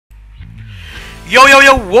Yo,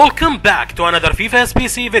 welcome back to another FIFA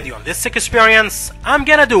SBC video. In this experience, I'm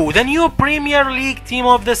gonna do the new Premier League Team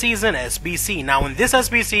of the Season SBC. Now in this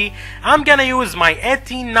SBC, I'm gonna use my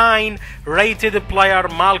 89 rated player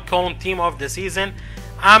Malcolm Team of the Season.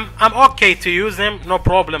 I'm okay to use him, no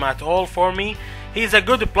problem at all for me. He's a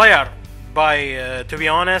good player to be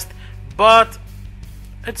honest, but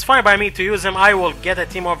it's fine by me to use him. I will get a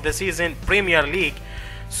Team of the Season Premier League.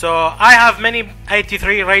 So I have many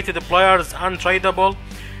 83 rated players untradeable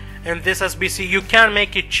in this SBC. You can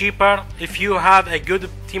make it cheaper if you have a good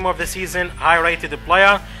Team of the Season high rated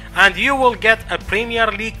player, and you will get a Premier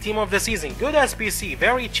League Team of the Season. Good SBC,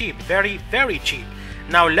 very cheap, very cheap.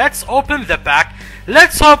 Now let's open the pack.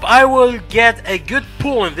 Let's hope I will get a good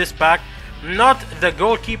pull in this pack, not the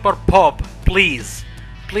goalkeeper pop, please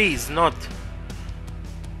not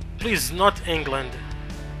England.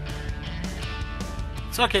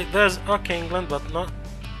 It's okay, there's England, but not.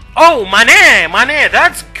 Oh, Mane,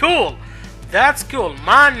 that's cool.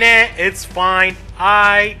 Mane, it's fine.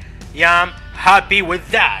 I am happy with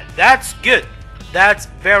that. That's good. That's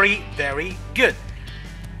very good.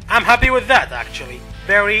 I'm happy with that actually.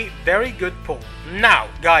 Very good pull. Now,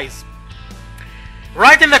 guys,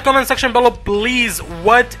 write in the comment section below, please,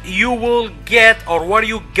 what you will get or what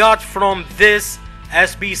you got from this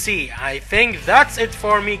SBC. I think that's it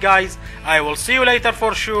for me, guys. I will see you later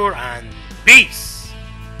for sure, and peace.